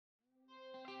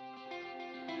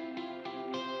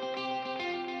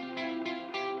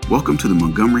Welcome to the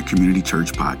Montgomery Community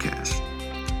Church Podcast.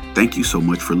 Thank you so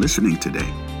much for listening today.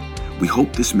 We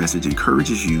hope this message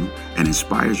encourages you and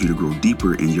inspires you to grow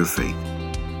deeper in your faith.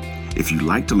 If you'd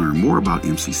like to learn more about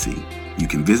MCC, you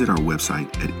can visit our website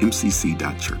at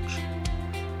mcc.church.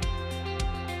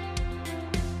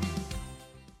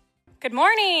 Good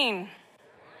morning.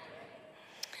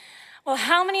 Well,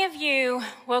 how many of you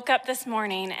woke up this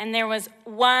morning and there was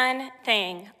one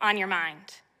thing on your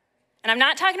mind? And I'm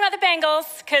not talking about the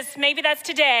Bengals, because maybe that's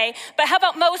today, but how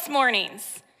about most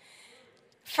mornings?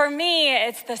 For me,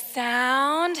 it's the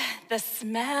sound, the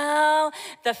smell,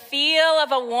 the feel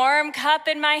of a warm cup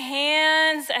in my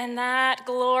hands, and that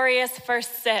glorious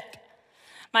first sip.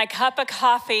 My cup of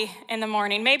coffee in the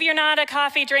morning. Maybe you're not a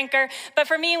coffee drinker, but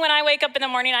for me, when I wake up in the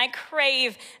morning, I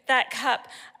crave that cup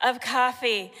of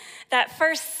coffee. That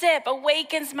first sip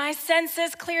awakens my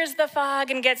senses, clears the fog,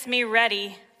 and gets me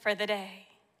ready for the day.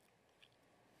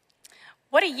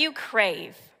 What do you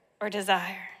crave or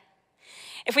desire?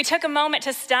 If we took a moment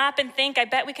to stop and think, I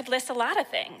bet we could list a lot of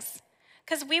things,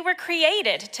 because we were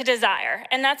created to desire,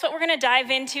 and that's what we're going to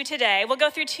dive into today. We'll go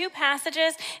through two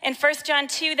passages in 1 John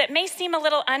 2 that may seem a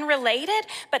little unrelated,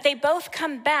 but they both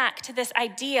come back to this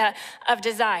idea of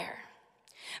desire.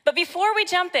 But before we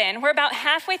jump in, we're about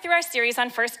halfway through our series on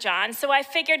 1 John, so I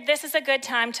figured this is a good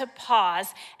time to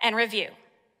pause and review.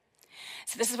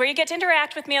 So this is where you get to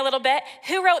interact with me a little bit.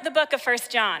 Who wrote the book of 1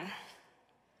 John?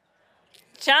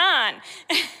 John.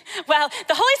 Well,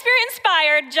 the Holy Spirit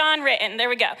inspired, John written. There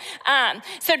we go.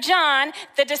 So John,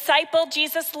 the disciple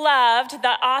Jesus loved,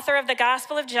 the author of the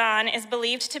Gospel of John, is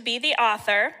believed to be the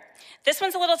author. This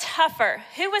one's a little tougher.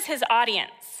 Who was his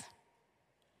audience?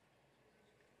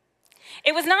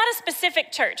 It was not a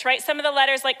specific church, right? Some of the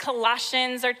letters like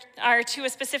Colossians are to a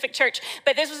specific church,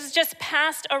 but this was just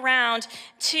passed around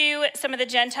to some of the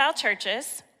Gentile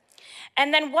churches.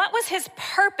 And then what was his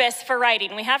purpose for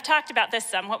writing? We have talked about this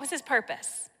some. What was his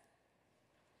purpose?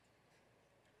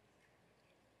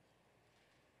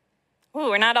 Ooh,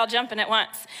 we're not all jumping at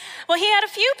once. Well, he had a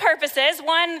few purposes.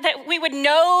 One, that we would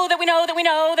know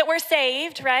that we're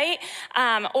saved, right?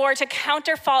 Or to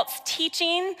counter false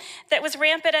teaching that was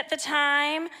rampant at the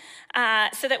time,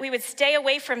 so that we would stay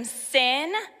away from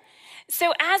sin.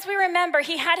 So as we remember,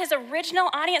 he had his original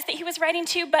audience that he was writing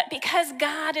to, but because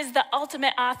God is the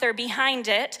ultimate author behind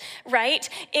it, right,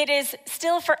 it is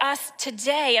still for us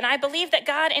today. And I believe that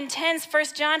God intends 1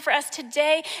 John for us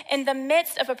today in the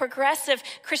midst of a progressive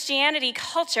Christianity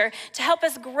culture to help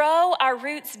us grow our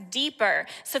roots deeper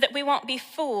so that we won't be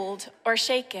fooled or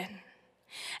shaken.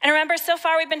 And remember, so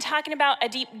far we've been talking about a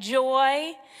deep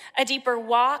joy, a deeper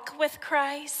walk with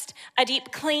Christ, a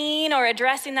deep clean or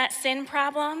addressing that sin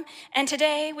problem. And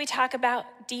today we talk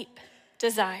about deep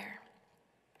desire.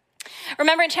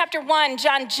 Remember in chapter 1,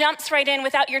 John jumps right in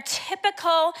without your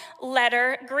typical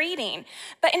letter greeting.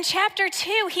 But in chapter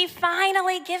 2, he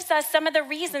finally gives us some of the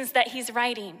reasons that he's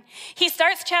writing. He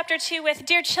starts chapter 2 with,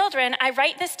 "Dear children, I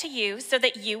write this to you so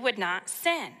that you would not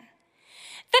sin."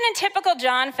 Then in typical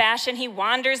John fashion, he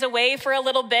wanders away for a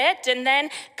little bit and then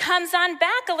comes on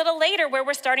back a little later where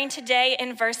we're starting today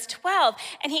in verse 12.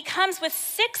 And he comes with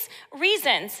 6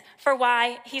 reasons for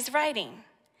why he's writing.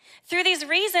 Through these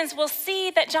reasons, we'll see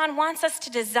that John wants us to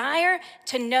desire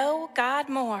to know God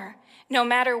more, no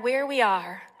matter where we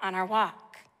are on our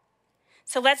walk.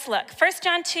 So let's look. 1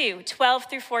 John 2, 12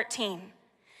 through 14.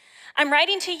 "I'm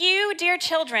writing to you, dear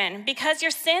children, because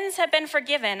your sins have been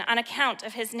forgiven on account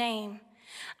of his name.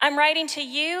 I'm writing to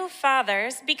you,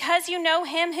 fathers, because you know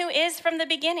him who is from the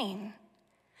beginning.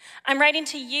 I'm writing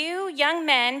to you, young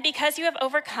men, because you have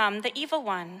overcome the evil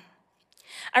one.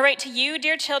 I write to you,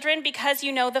 dear children, because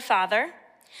you know the Father.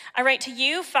 I write to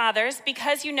you, fathers,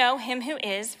 because you know him who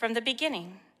is from the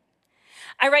beginning.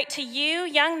 I write to you,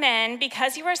 young men,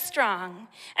 because you are strong,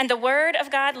 and the word of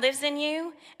God lives in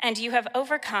you, and you have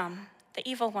overcome the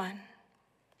evil one."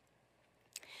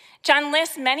 John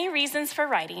lists many reasons for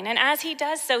writing, and as he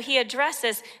does so, he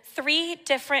addresses 3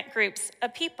 different groups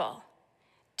of people,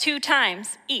 2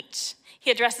 times each. He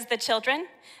addresses the children,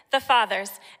 the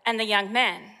fathers, and the young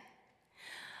men.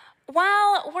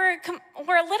 While we're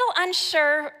a little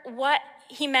unsure what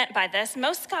he meant by this,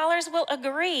 most scholars will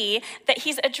agree that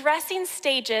he's addressing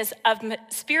stages of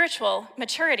spiritual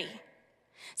maturity.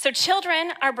 So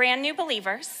children are brand new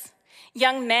believers.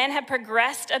 Young men have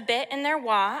progressed a bit in their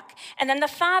walk, and then the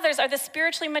fathers are the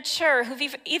spiritually mature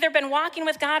who've either been walking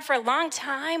with God for a long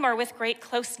time or with great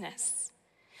closeness.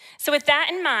 So with that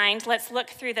in mind, let's look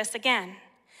through this again.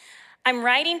 I'm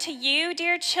writing to you,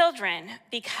 dear children,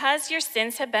 because your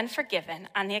sins have been forgiven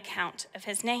on the account of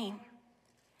his name.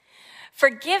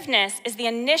 Forgiveness is the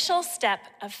initial step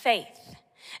of faith.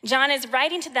 John is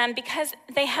writing to them because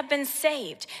they have been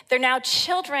saved. They're now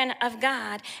children of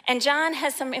God, and John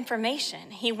has some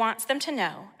information he wants them to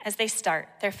know as they start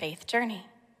their faith journey.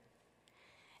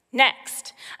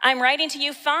 Next, I'm writing to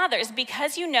you fathers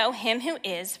because you know him who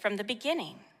is from the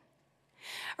beginning.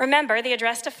 Remember, the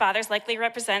address to fathers likely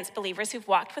represents believers who've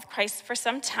walked with Christ for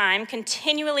some time,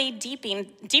 continually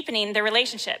deepening their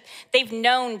relationship. They've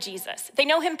known Jesus. They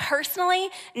know him personally,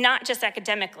 not just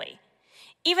academically.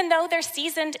 Even though they're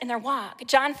seasoned in their walk,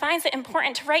 John finds it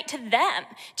important to write to them,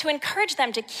 to encourage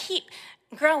them to keep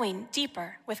growing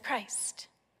deeper with Christ.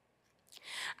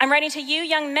 I'm writing to you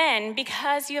young men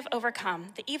because you have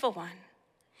overcome the evil one.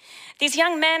 These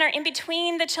young men are in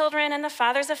between the children and the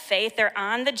fathers of faith. They're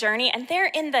on the journey, and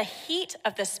they're in the heat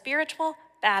of the spiritual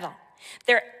battle.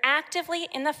 They're actively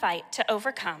in the fight to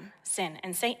overcome sin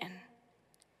and Satan.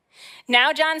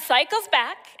 Now John cycles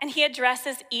back, and he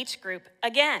addresses each group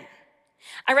again.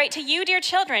 I write to you, dear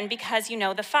children, because you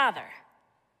know the Father.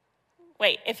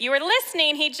 Wait, if you were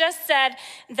listening, he just said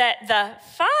that the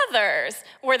fathers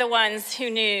were the ones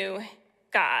who knew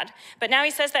God. But now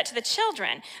he says that to the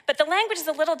children. But the language is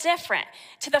a little different.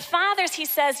 To the fathers, he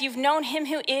says, you've known him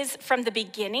who is from the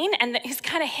beginning, and he's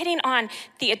kind of hitting on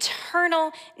the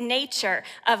eternal nature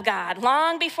of God.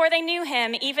 Long before they knew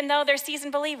him, even though they're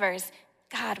seasoned believers,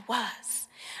 God was.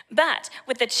 But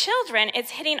with the children,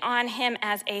 it's hitting on him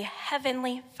as a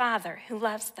heavenly Father who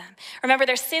loves them. Remember,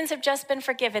 their sins have just been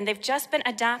forgiven. They've just been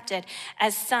adopted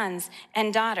as sons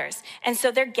and daughters. And so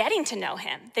they're getting to know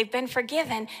him. They've been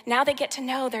forgiven. Now they get to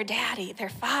know their daddy, their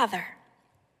father.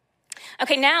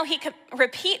 Okay, now he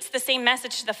repeats the same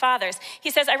message to the fathers.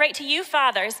 He says, I write to you,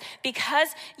 fathers, because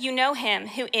you know him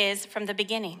who is from the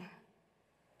beginning.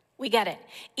 We get it.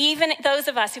 Even those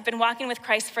of us who've been walking with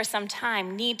Christ for some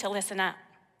time need to listen up.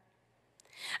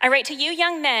 I write to you,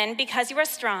 young men, because you are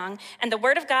strong, and the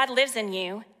word of God lives in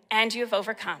you, and you have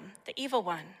overcome the evil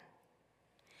one.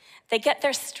 They get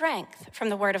their strength from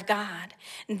the word of God.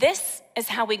 This is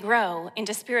how we grow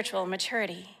into spiritual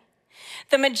maturity.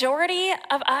 The majority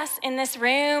of us in this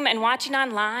room and watching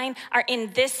online are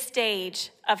in this stage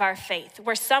of our faith.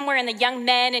 We're somewhere in the young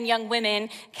men and young women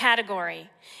category.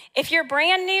 If you're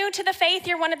brand new to the faith,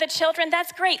 you're one of the children,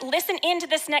 that's great. Listen into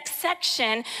this next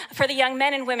section for the young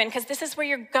men and women, because this is where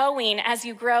you're going as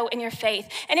you grow in your faith.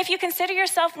 And if you consider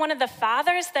yourself one of the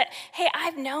fathers that, hey,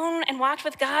 I've known and walked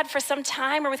with God for some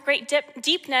time or with great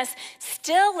deepness,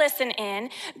 still listen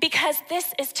in, because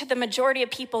this is to the majority of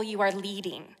people you are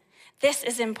leading. This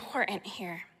is important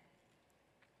here.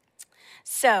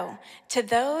 So, to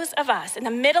those of us in the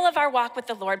middle of our walk with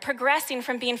the Lord, progressing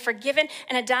from being forgiven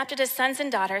and adopted as sons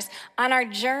and daughters on our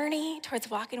journey towards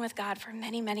walking with God for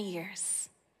many, many years,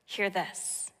 hear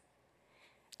this.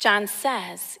 John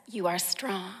says, you are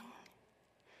strong.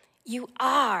 You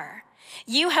are.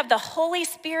 You have the Holy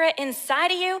Spirit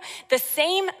inside of you. The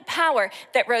same power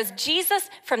that rose Jesus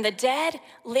from the dead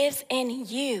lives in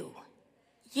you.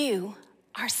 You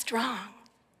are strong.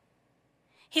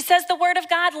 He says the word of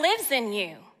God lives in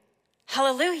you.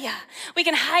 Hallelujah. We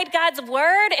can hide God's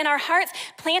word in our hearts,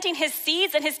 planting his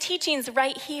seeds and his teachings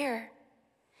right here.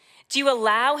 Do you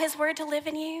allow his word to live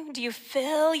in you? Do you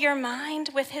fill your mind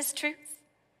with his truth?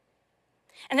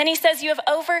 And then he says you have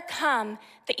overcome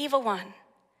the evil one.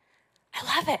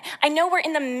 I love it. I know we're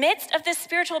in the midst of this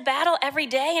spiritual battle every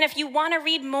day, and if you want to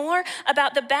read more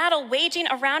about the battle waging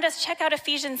around us, check out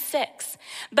Ephesians 6.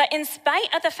 But in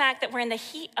spite of the fact that we're in the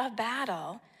heat of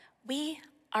battle, we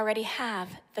already have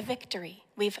the victory.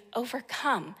 We've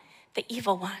overcome the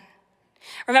evil one.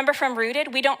 Remember from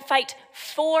Rooted, we don't fight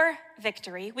for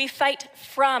victory, we fight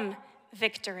from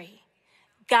victory.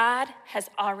 God has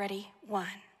already won.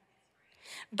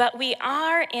 But we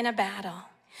are in a battle.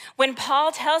 When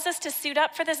Paul tells us to suit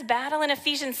up for this battle in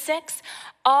Ephesians 6,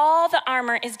 all the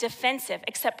armor is defensive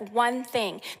except one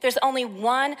thing. There's only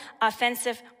one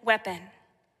offensive weapon.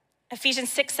 Ephesians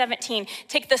 6:17,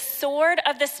 take the sword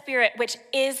of the Spirit, which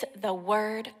is the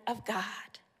word of God.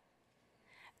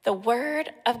 The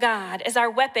word of God is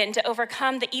our weapon to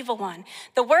overcome the evil one.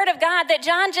 The word of God that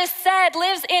John just said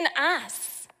lives in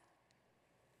us.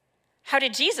 How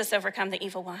did Jesus overcome the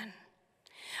evil one?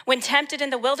 When tempted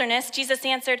in the wilderness, Jesus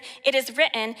answered, it is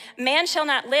written, man shall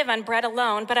not live on bread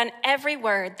alone, but on every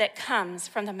word that comes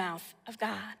from the mouth of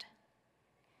God.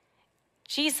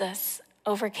 Jesus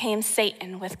overcame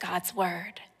Satan with God's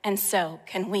word, and so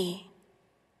can we.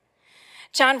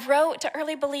 John wrote to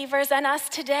early believers and us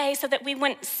today so that we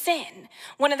wouldn't sin.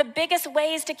 One of the biggest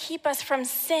ways to keep us from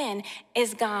sin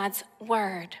is God's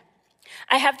word.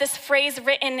 I have this phrase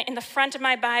written in the front of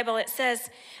my Bible. It says,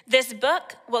 this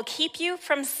book will keep you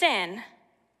from sin,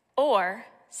 or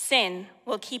sin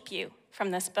will keep you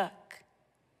from this book.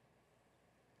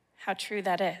 How true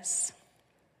that is.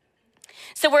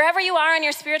 So wherever you are on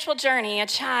your spiritual journey, a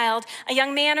child, a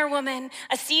young man or woman,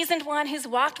 a seasoned one who's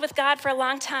walked with God for a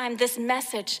long time, this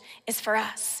message is for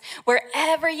us.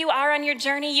 Wherever you are on your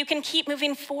journey, you can keep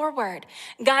moving forward.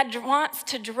 God wants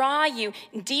to draw you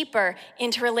deeper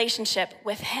into relationship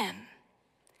with him.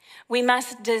 We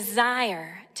must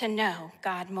desire to know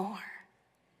God more.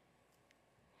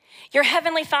 Your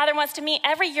heavenly Father wants to meet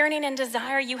every yearning and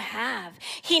desire you have.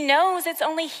 He knows it's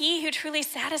only he who truly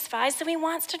satisfies, so he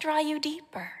wants to draw you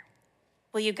deeper.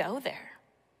 Will you go there?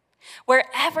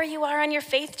 Wherever you are on your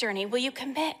faith journey, will you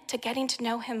commit to getting to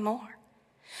know him more?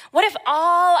 What if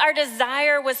all our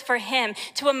desire was for him,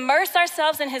 to immerse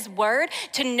ourselves in his word,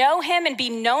 to know him and be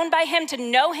known by him, to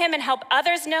know him and help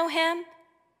others know him?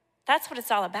 That's what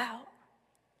it's all about.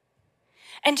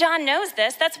 And John knows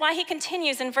this. That's why he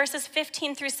continues in verses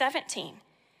 15 through 17.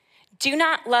 Do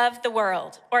not love the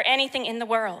world or anything in the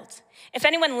world. If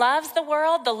anyone loves the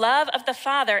world, the love of the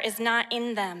Father is not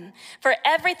in them. For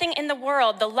everything in the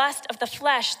world, the lust of the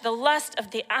flesh, the lust of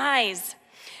the eyes,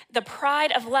 the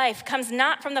pride of life comes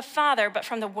not from the Father, but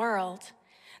from the world.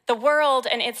 The world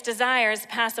and its desires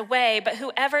pass away, but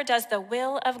whoever does the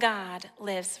will of God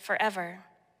lives forever.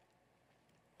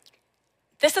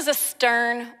 This is a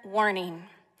stern warning.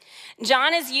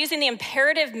 John is using the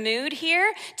imperative mood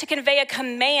here to convey a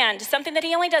command, something that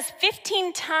he only does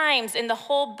 15 times in the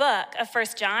whole book of 1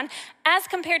 John, as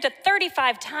compared to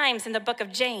 35 times in the book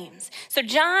of James. So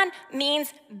John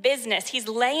means business. He's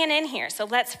laying in here, so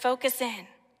let's focus in.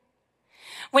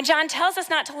 When John tells us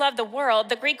not to love the world,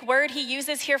 the Greek word he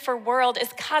uses here for world is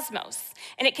cosmos,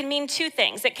 and it can mean two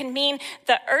things. It can mean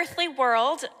the earthly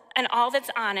world and all that's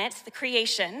on it, the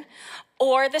creation,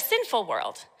 or the sinful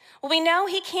world. Well, we know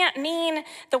he can't mean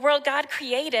the world God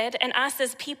created and us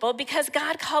as people because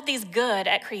God called these good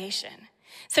at creation.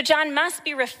 So John must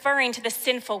be referring to the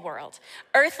sinful world,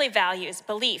 earthly values,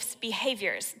 beliefs,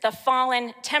 behaviors, the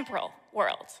fallen temporal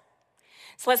world.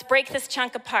 So let's break this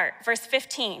chunk apart. Verse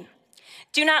 15.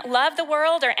 Do not love the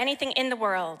world or anything in the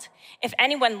world. If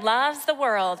anyone loves the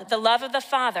world, the love of the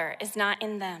Father is not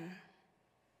in them.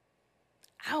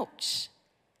 Ouch.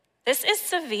 This is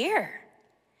severe.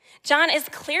 John is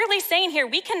clearly saying here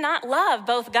we cannot love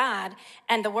both God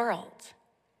and the world.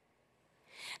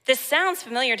 This sounds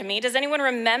familiar to me. Does anyone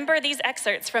remember these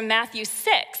excerpts from Matthew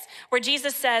 6, where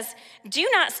Jesus says, do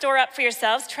not store up for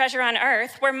yourselves treasure on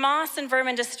earth, where moss and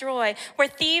vermin destroy, where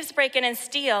thieves break in and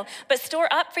steal, but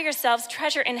store up for yourselves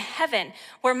treasure in heaven,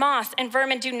 where moss and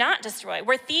vermin do not destroy,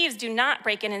 where thieves do not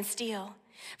break in and steal.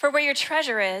 For where your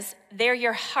treasure is, there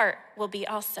your heart will be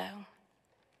also.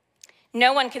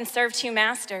 No one can serve two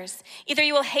masters. Either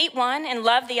you will hate one and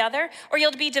love the other, or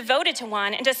you'll be devoted to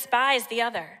one and despise the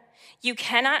other. You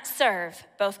cannot serve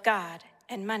both God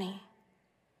and money.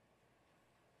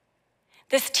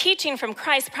 This teaching from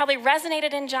Christ probably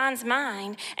resonated in John's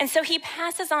mind, and so he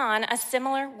passes on a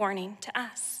similar warning to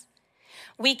us.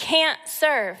 We can't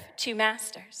serve two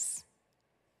masters.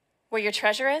 Where your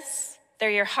treasure is, there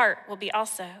your heart will be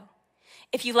also.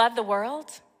 If you love the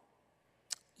world,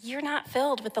 you're not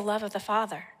filled with the love of the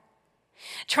Father.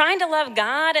 Trying to love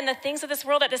God and the things of this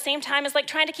world at the same time is like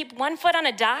trying to keep one foot on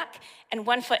a dock and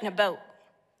one foot in a boat.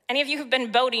 Any of you who've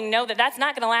been boating know that that's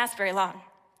not going to last very long.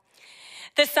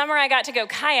 This summer, I got to go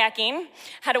kayaking,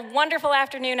 had a wonderful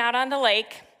afternoon out on the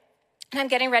lake, and I'm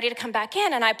getting ready to come back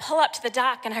in, and I pull up to the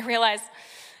dock, and I realize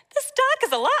this dock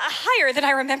is a lot higher than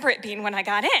I remember it being when I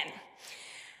got in.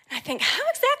 I think, how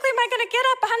exactly am I going to get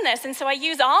up on this? And so I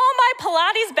use all my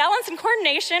Pilates balance and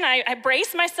coordination. I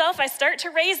brace myself, I start to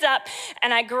raise up,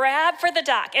 and I grab for the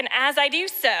dock. And as I do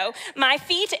so, my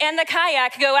feet and the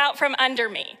kayak go out from under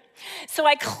me. So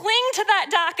I cling to that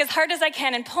dock as hard as I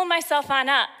can and pull myself on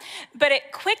up. But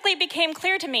it quickly became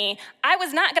clear to me I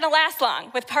was not going to last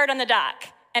long with part on the dock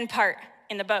and part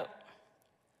in the boat.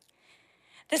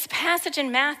 This passage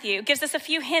in Matthew gives us a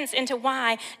few hints into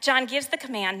why John gives the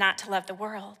command not to love the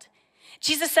world.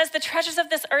 Jesus says the treasures of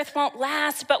this earth won't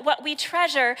last, but what we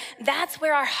treasure, that's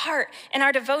where our heart and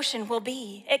our devotion will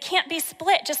be. It can't be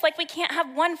split, just like we can't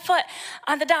have one foot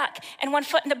on the dock and one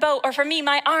foot in the boat, or for me,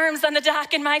 my arms on the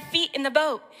dock and my feet in the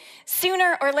boat.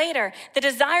 Sooner or later, the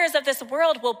desires of this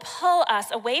world will pull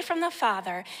us away from the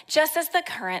Father, just as the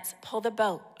currents pull the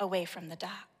boat away from the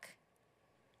dock.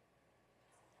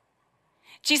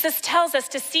 Jesus tells us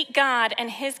to seek God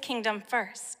and his kingdom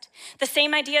first. The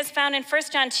same idea is found in 1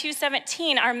 John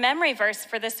 2:17, our memory verse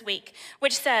for this week,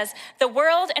 which says, the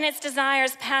world and its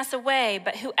desires pass away,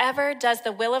 but whoever does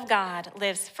the will of God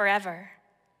lives forever.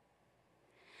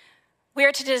 We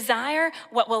are to desire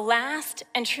what will last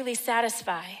and truly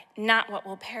satisfy, not what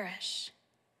will perish.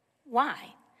 Why?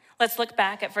 Let's look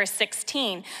back at verse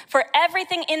 16. For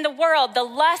everything in the world, the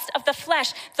lust of the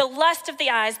flesh, the lust of the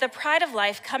eyes, the pride of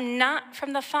life, come not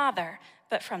from the Father,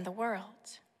 but from the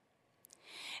world.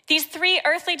 These three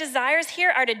earthly desires here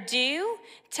are to do,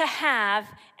 to have,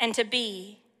 and to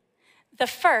be. The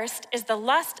first is the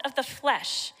lust of the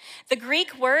flesh. The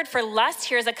Greek word for lust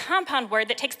here is a compound word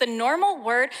that takes the normal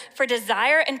word for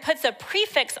desire and puts a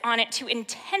prefix on it to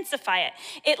intensify it.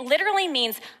 It literally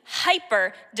means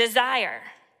hyper desire.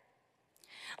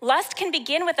 Lust can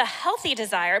begin with a healthy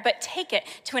desire, but take it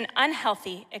to an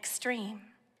unhealthy extreme.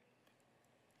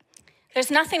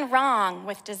 There's nothing wrong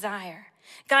with desire.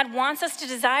 God wants us to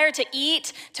desire to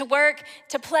eat, to work,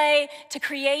 to play, to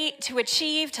create, to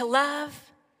achieve, to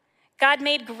love. God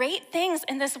made great things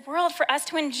in this world for us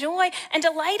to enjoy and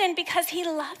delight in because he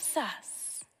loves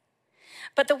us.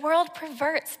 But the world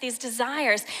perverts these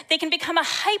desires. They can become a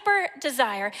hyper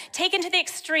desire, taken to the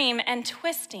extreme and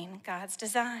twisting God's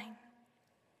design.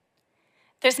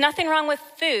 There's nothing wrong with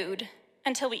food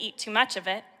until we eat too much of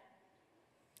it.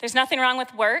 There's nothing wrong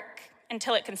with work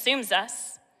until it consumes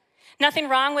us. Nothing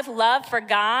wrong with love for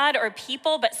God or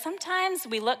people, but sometimes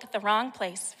we look at the wrong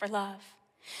place for love.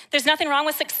 There's nothing wrong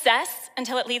with success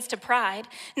until it leads to pride.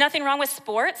 Nothing wrong with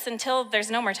sports until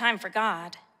there's no more time for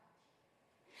God.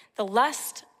 The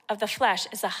lust of the flesh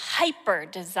is a hyper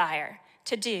desire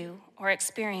to do or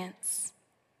experience.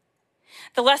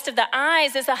 The lust of the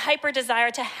eyes is a hyper desire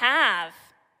to have.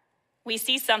 We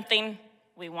see something,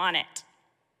 we want it.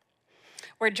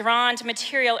 We're drawn to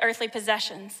material earthly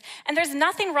possessions. And there's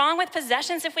nothing wrong with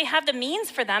possessions if we have the means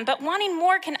for them, but wanting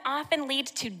more can often lead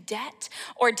to debt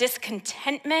or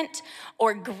discontentment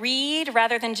or greed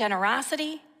rather than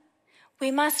generosity. We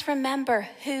must remember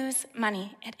whose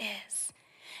money it is.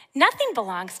 Nothing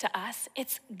belongs to us,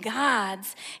 it's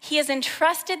God's. He has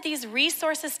entrusted these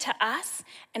resources to us,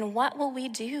 and what will we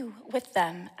do with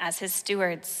them as his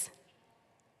stewards?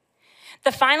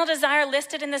 The final desire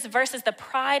listed in this verse is the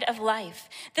pride of life.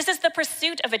 This is the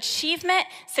pursuit of achievement,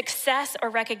 success, or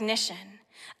recognition.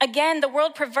 Again, the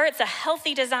world perverts a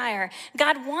healthy desire.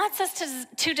 God wants us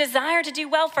to desire to do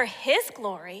well for his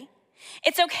glory.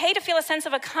 It's okay to feel a sense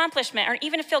of accomplishment or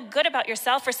even to feel good about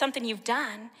yourself for something you've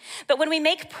done. But when we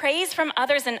make praise from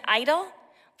others an idol,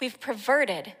 we've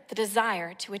perverted the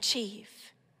desire to achieve.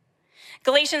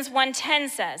 Galatians 1:10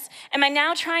 says, am I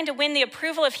now trying to win the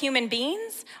approval of human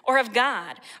beings or of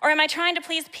God? Or am I trying to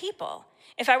please people?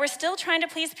 If I were still trying to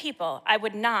please people, I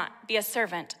would not be a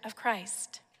servant of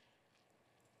Christ.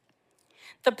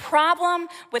 The problem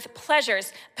with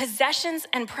pleasures, possessions,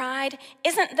 and pride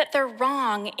isn't that they're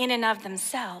wrong in and of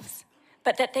themselves,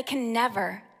 but that they can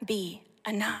never be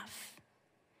enough.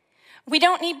 We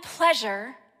don't need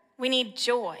pleasure, we need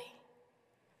joy.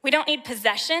 We don't need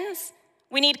possessions,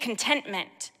 we need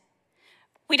contentment.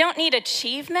 We don't need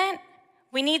achievement,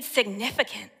 we need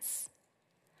significance.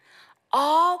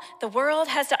 All the world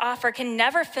has to offer can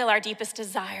never fill our deepest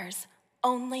desires.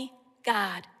 Only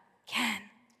God can.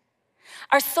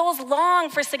 Our souls long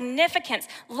for significance,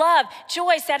 love,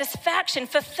 joy, satisfaction,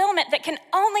 fulfillment that can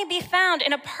only be found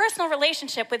in a personal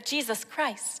relationship with Jesus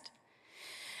Christ.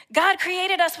 God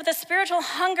created us with a spiritual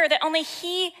hunger that only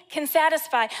he can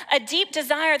satisfy, a deep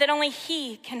desire that only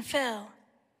he can fill.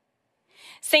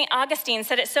 St. Augustine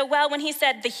said it so well when he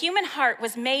said, the human heart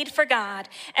was made for God,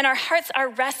 and our hearts are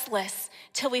restless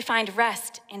till we find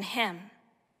rest in him.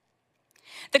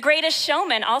 The Greatest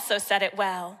Showman also said it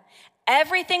well.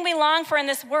 Everything we long for in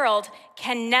this world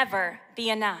can never be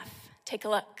enough. Take a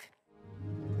look.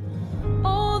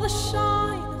 All the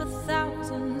shine of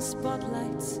 1,000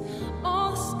 spotlights,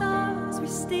 all the stars we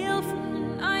steal from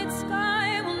the night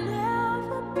sky will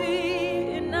never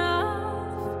be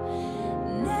enough,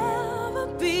 never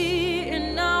be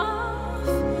enough.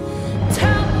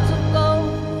 Towers of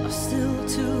gold are still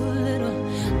too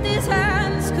little. These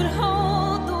hands could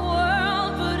hold the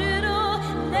world, but it'll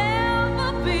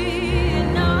never be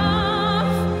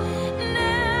enough,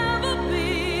 never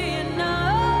be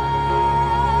enough.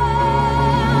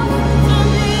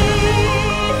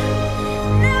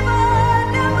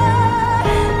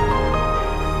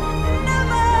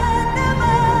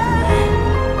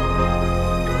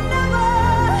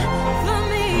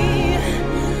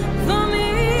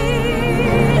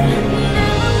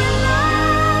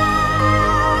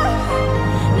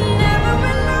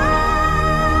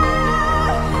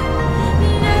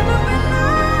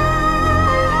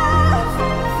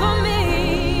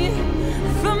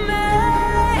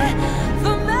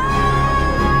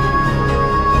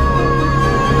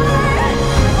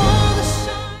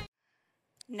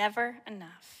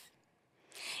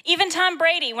 Even Tom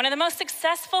Brady, one of the most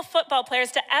successful football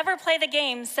players to ever play the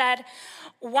game, said,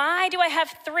 "Why do I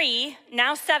have 3,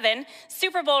 now 7,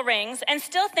 Super Bowl rings and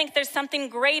still think there's something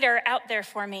greater out there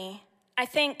for me? I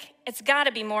think it's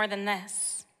gotta be more than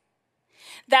this."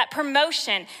 That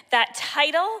promotion, that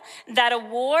title, that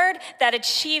award, that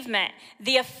achievement,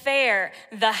 the affair,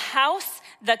 the house,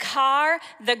 the car,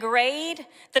 the grade,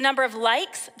 the number of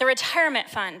likes, the retirement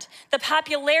fund, the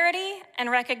popularity and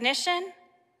recognition,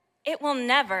 it will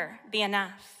never be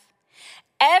enough.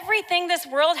 Everything this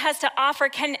world has to offer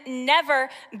can never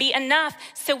be enough,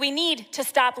 so we need to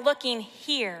stop looking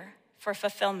here for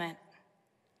fulfillment.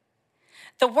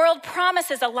 The world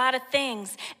promises a lot of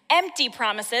things, empty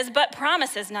promises, but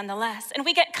promises nonetheless, and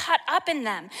we get caught up in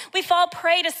them. We fall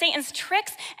prey to Satan's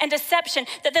tricks and deception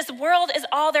that this world is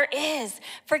all there is,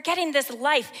 forgetting this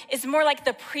life is more like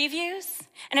the previews,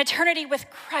 and eternity with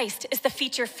Christ is the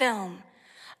feature film.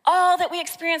 All that we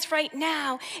experience right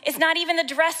now is not even the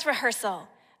dress rehearsal.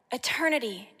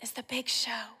 Eternity is the big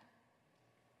show.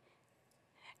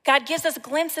 God gives us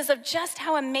glimpses of just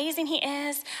how amazing he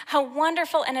is, how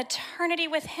wonderful an eternity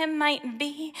with him might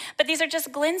be, but these are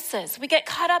just glimpses. We get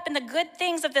caught up in the good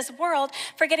things of this world,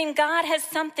 forgetting God has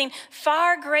something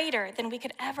far greater than we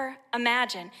could ever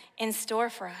imagine in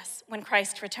store for us when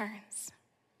Christ returns.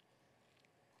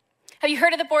 Have you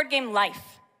heard of the board game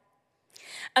Life?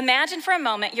 Imagine for a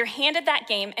moment you're handed that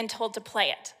game and told to play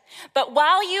it. But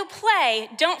while you play,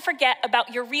 don't forget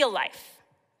about your real life.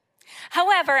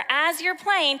 However, as you're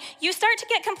playing, you start to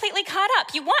get completely caught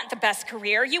up. You want the best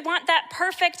career. You want that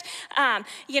perfect,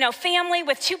 family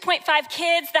with 2.5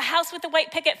 kids, the house with the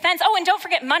white picket fence. Oh, and don't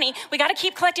forget money. We got to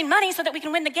keep collecting money so that we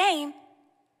can win the game.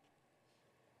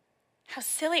 How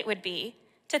silly it would be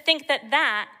to think that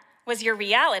that was your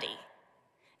reality,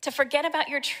 to forget about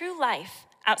your true life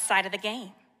outside of the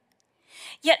game.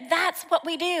 Yet that's what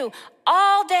we do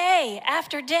all day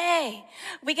after day.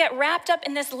 We get wrapped up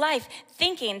in this life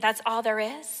thinking that's all there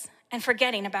is and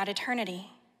forgetting about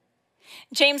eternity.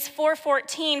 James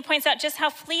 4:14 points out just how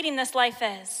fleeting this life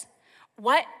is.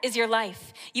 What is your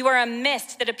life? You are a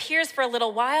mist that appears for a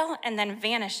little while and then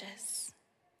vanishes.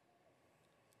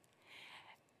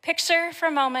 Picture for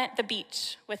a moment the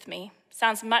beach with me.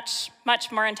 Sounds much,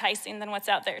 much more enticing than what's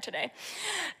out there today.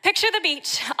 Picture the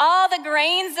beach, all the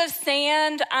grains of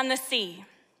sand on the sea.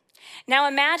 Now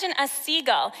imagine a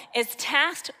seagull is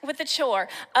tasked with the chore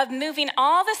of moving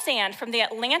all the sand from the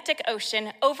Atlantic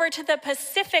Ocean over to the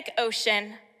Pacific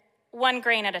Ocean, 1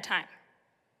 grain at a time.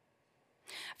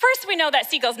 First, we know that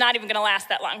seagull's not even gonna last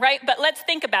that long, right? But let's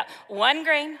think about 1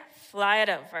 grain, fly it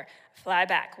over, fly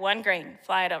back, 1 grain,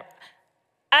 fly it over.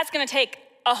 That's gonna take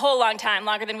a whole long time,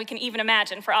 longer than we can even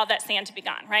imagine for all that sand to be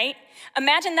gone, right?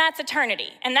 Imagine that's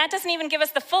eternity. And that doesn't even give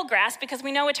us the full grasp because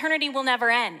we know eternity will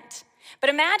never end. But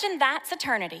imagine that's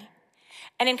eternity.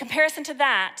 And in comparison to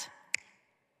that,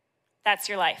 that's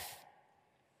your life.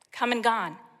 Come and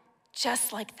gone,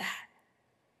 just like that.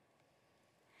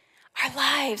 Our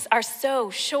lives are so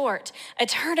short.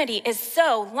 Eternity is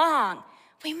so long.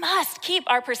 We must keep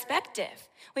our perspective.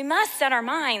 We must set our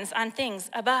minds on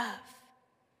things above.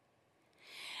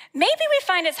 Maybe we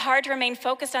find it's hard to remain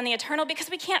focused on the eternal because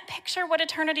we can't picture what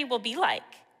eternity will be like.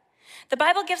 The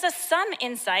Bible gives us some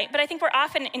insight, but I think we're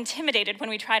often intimidated when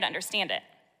we try to understand it.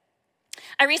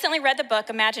 I recently read the book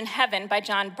Imagine Heaven by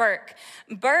John Burke.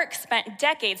 Burke spent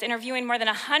decades interviewing more than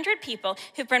 100 people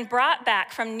who've been brought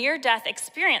back from near-death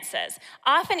experiences,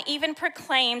 often even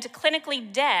proclaimed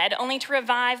clinically dead, only to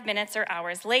revive minutes or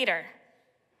hours later.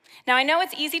 Now, I know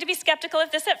it's easy to be skeptical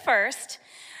of this at first,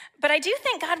 but I do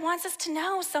think God wants us to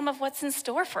know some of what's in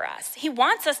store for us. He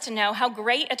wants us to know how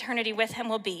great eternity with him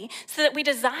will be so that we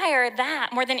desire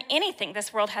that more than anything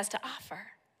this world has to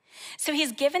offer. So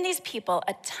he's given these people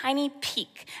a tiny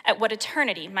peek at what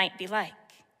eternity might be like.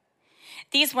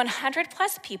 These 100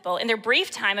 plus people, in their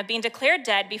brief time of being declared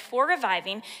dead before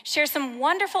reviving, share some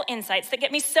wonderful insights that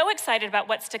get me so excited about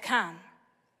what's to come.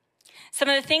 Some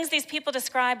of the things these people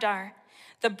described are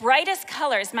the brightest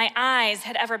colors my eyes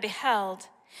had ever beheld,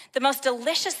 the most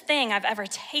delicious thing I've ever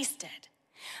tasted.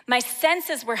 My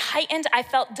senses were heightened. I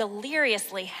felt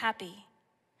deliriously happy.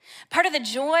 Part of the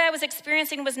joy I was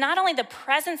experiencing was not only the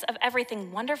presence of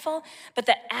everything wonderful, but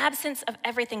the absence of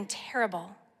everything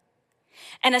terrible.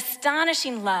 An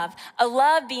astonishing love, a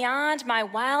love beyond my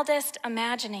wildest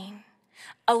imagining,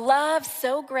 a love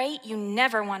so great you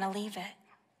never want to leave it.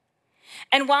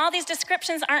 And while these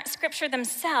descriptions aren't scripture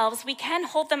themselves, we can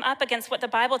hold them up against what the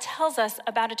Bible tells us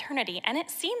about eternity, and it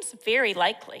seems very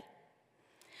likely.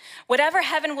 Whatever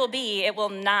heaven will be, it will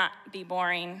not be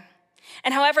boring.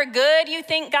 And however good you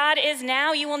think God is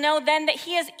now, you will know then that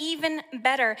he is even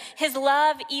better, his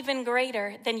love even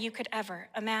greater than you could ever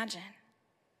imagine.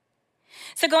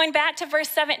 So going back to verse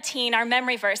 17, our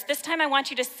memory verse, this time I want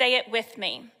you to say it with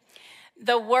me.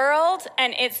 The world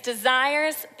and its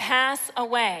desires pass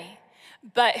away,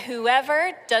 but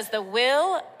whoever does the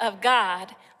will of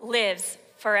God lives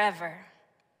forever.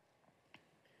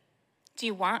 Do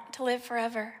you want to live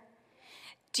forever?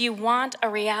 Do you want a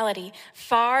reality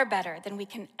far better than we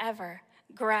can ever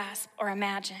grasp or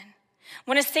imagine?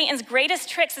 One of Satan's greatest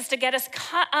tricks is to get us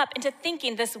caught up into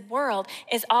thinking this world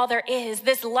is all there is.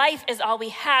 This life is all we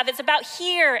have. It's about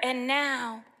here and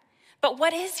now. But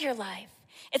what is your life?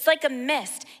 It's like a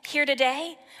mist, here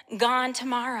today, gone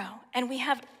tomorrow, and we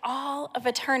have all of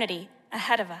eternity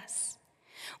ahead of us.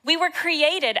 We were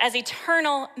created as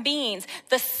eternal beings.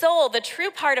 The soul, the true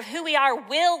part of who we are,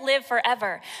 will live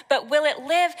forever. But will it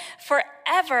live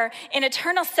forever in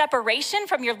eternal separation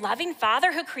from your loving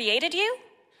Father who created you?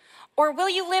 Or will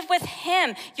you live with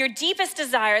him, your deepest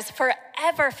desires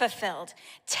forever fulfilled,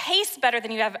 taste better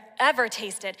than you have ever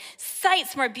tasted,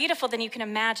 sights more beautiful than you can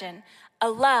imagine, a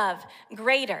love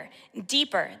greater,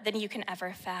 deeper than you can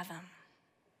ever fathom?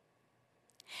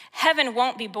 Heaven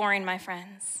won't be boring, my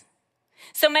friends.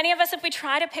 So many of us, if we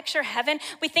try to picture heaven,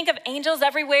 we think of angels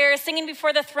everywhere singing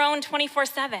before the throne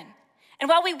 24/7. And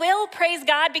while we will praise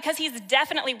God because he's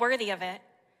definitely worthy of it,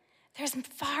 there's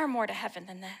far more to heaven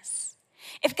than this.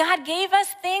 If God gave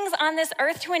us things on this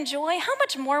earth to enjoy, how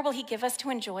much more will he give us to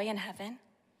enjoy in heaven?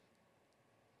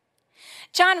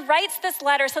 John writes this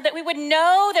letter so that we would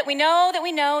know that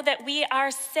we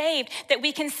are saved, that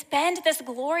we can spend this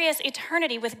glorious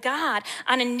eternity with God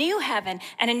on a new heaven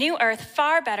and a new earth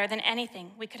far better than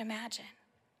anything we could imagine.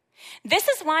 This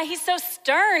is why he's so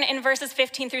stern in verses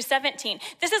 15 through 17.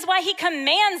 This is why he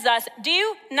commands us,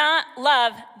 do not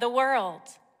love the world.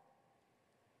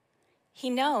 He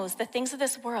knows the things of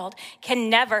this world can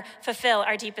never fulfill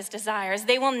our deepest desires.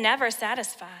 They will never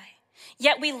satisfy.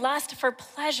 Yet we lust for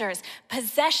pleasures,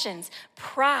 possessions,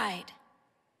 pride.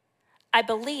 I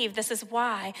believe this is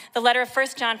why the letter of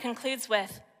 1 John concludes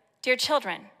with, dear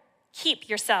children, keep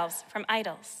yourselves from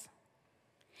idols.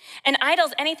 And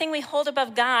idols, anything we hold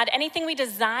above God, anything we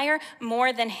desire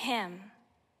more than him.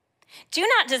 Do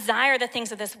not desire the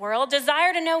things of this world.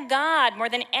 Desire to know God more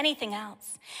than anything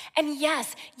else. And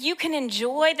yes, you can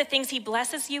enjoy the things he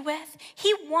blesses you with.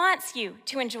 He wants you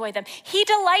to enjoy them. He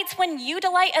delights when you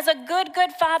delight as a good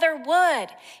Father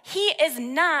would. He is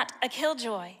not a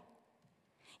killjoy.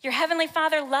 Your heavenly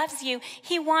Father loves you.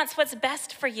 He wants what's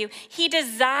best for you. He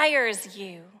desires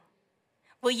you.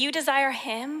 Will you desire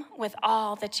him with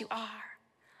all that you are,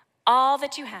 all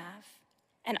that you have,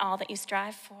 and all that you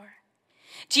strive for?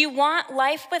 Do you want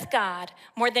life with God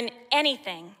more than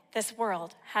anything this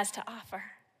world has to offer?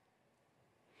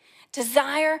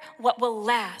 Desire what will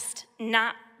last,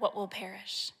 not what will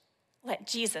perish. Let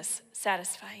Jesus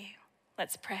satisfy you.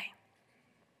 Let's pray.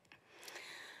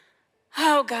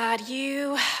 Oh God,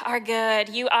 you are good.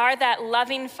 You are that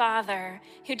loving Father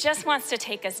who just wants to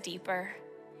take us deeper.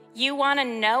 You want to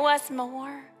know us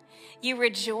more. You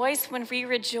rejoice when we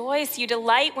rejoice. You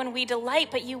delight when we delight,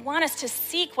 but you want us to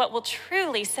seek what will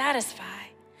truly satisfy.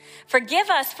 Forgive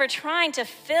us for trying to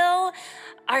fill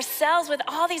ourselves with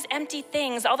all these empty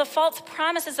things, all the false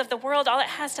promises of the world, all it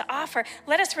has to offer.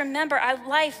 Let us remember our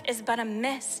life is but a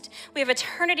mist. We have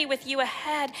eternity with you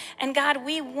ahead, and God,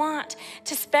 we want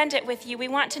to spend it with you. We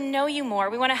want to know you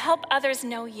more. We want to help others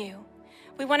know you.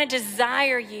 We want to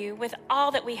desire you with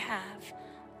all that we have,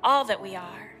 all that we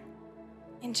are.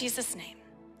 In Jesus' name,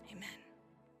 amen.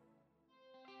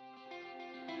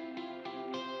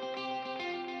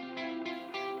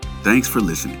 Thanks for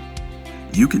listening.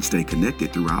 You can stay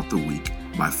connected throughout the week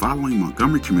by following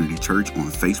Montgomery Community Church on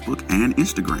Facebook and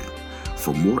Instagram.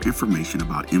 For more information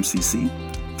about MCC,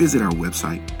 visit our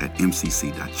website at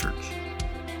mcc.church.